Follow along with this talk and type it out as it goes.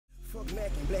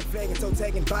Black flag and toe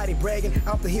tagging, body bragging.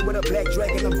 Out the heat with a black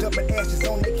dragon. I'm dumping ashes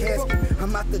on the casket.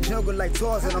 I'm out the jungle like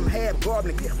Tarzan. I'm half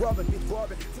goblin. Get Robin, bitch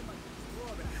Robin.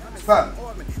 Fine.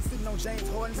 Sitting on James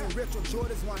Harden's and retro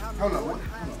Jordans. Hold on.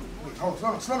 Wait, hold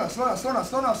on. Slow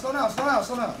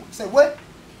down. Say what?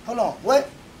 Hold on. What?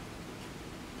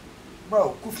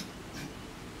 Bro,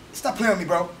 stop playing with me,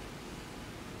 bro.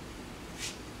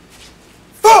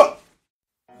 Fuck!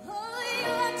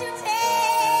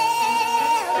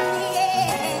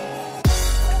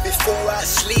 Before I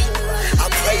sleep, I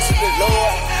pray to the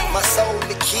Lord, my soul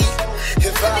to keep.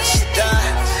 If I should die,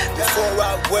 before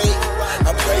I wake,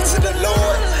 I pray to the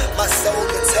Lord, my soul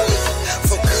to take.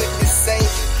 For goodness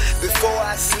sake, before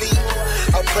I sleep,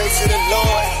 I pray to the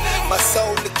Lord, my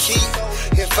soul to keep.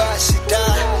 If I should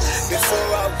die, before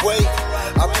I wake,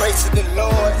 I pray to the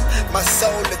Lord, my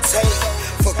soul to take.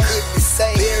 For goodness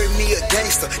sake, bury me a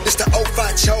gangster, this the oath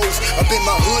I chose. Up in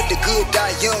my hood, the good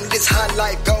die young, this how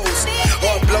life goes.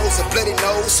 Hard blows, a bloody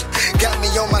nose, got me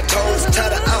on my toes.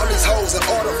 Tired of all these hoes and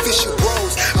artificial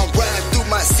bros. I'm riding through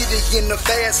my city in the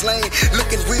fast lane,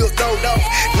 looking real throwed off.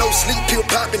 No sleep, pill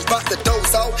popping, about to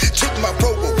doze off. Took my bro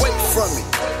away from me.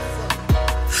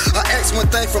 I ask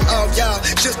one thing from all y'all,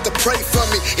 just to pray for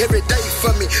me, every day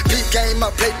for me. Big game,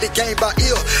 I played the game by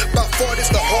ear. By far,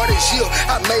 this the hardest year.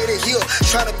 I made it here,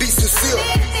 trying to be sincere.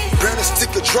 Burn a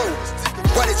stick of dro.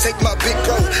 Why they take my big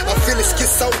bro? I'm feeling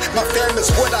schizo, my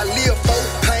family's what I live for.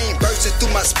 Pain bursting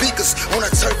through my speakers, on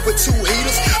a turf with 2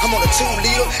 heaters. I'm on a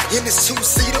 2-liter, in this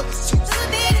 2-seater.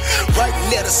 Writing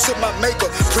letters to my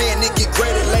maker, praying it get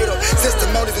greater later.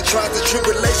 Testimonies and trials and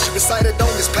tribulation recited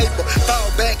on this paper.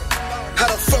 Fall back.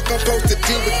 How the fuck I'm supposed to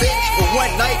deal with that? But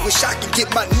one night, wish I could get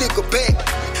my nigga back.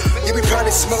 Yeah, we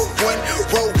probably smoke one,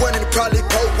 roll one, and probably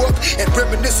pull up. And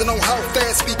reminiscing on how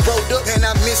fast we growed up. And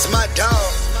I miss my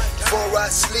dog. Before I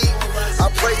sleep,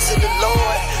 I pray to the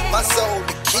Lord, my soul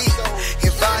to keep.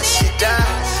 If I should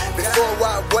die, before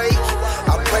I wake,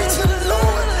 I pray to the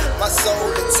Lord, my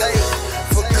soul to take.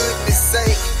 For goodness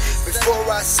sake, before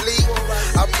I sleep,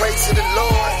 I pray to the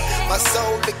Lord, my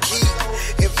soul to keep.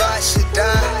 If I should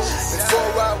die,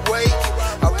 before I wake,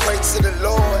 I pray to the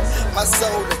Lord, my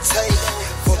soul to take.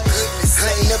 For goodness sake,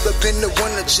 I ain't never been the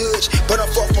one to judge, but I'm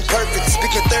far from perfect.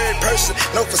 Speaking third person,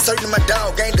 know for certain my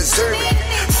dog ain't deserve it.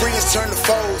 Friends turn to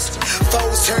foes,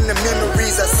 foes turn to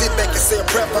memories. I sit back and say a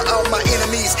prayer for all my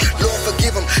enemies. Lord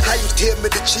forgive them, how you tell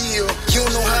me to chill. You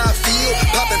don't know how I feel,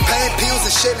 popping pain pills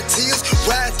and shedding tears,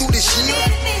 riding through this year.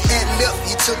 And left,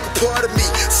 he took a part of me,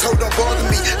 so don't bother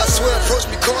me. I swear approach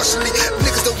me cautiously,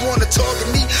 niggas don't wanna talk to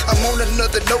me. I'm on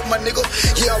another note, my nigga,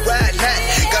 yeah I ride not.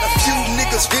 Got a few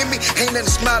niggas with me, ain't nothing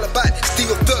to smile about,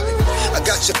 still thuggin'. I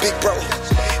got your big bro,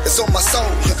 it's on my soul.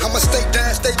 I'ma stay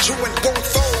down, stay true and won't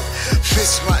fold.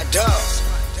 Miss my dog.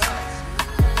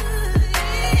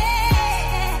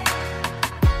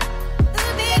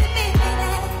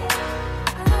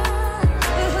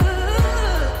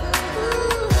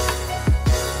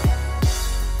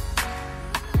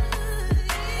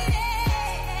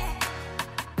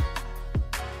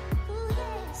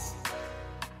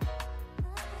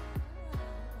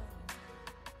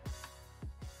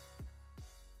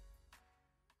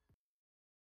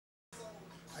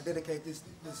 I dedicate this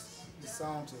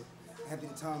song to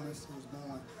Anthony Thomas, who was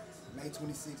born May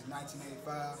 26, 1985.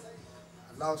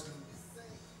 I lost him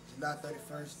July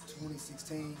 31st,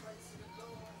 2016. You know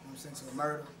what I'm saying, to a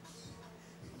murder.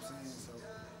 You know what I'm saying? So,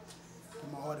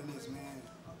 put my heart in this, man.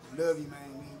 I love you, man.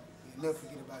 We'll never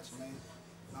forget about you, man.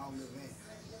 Long live man.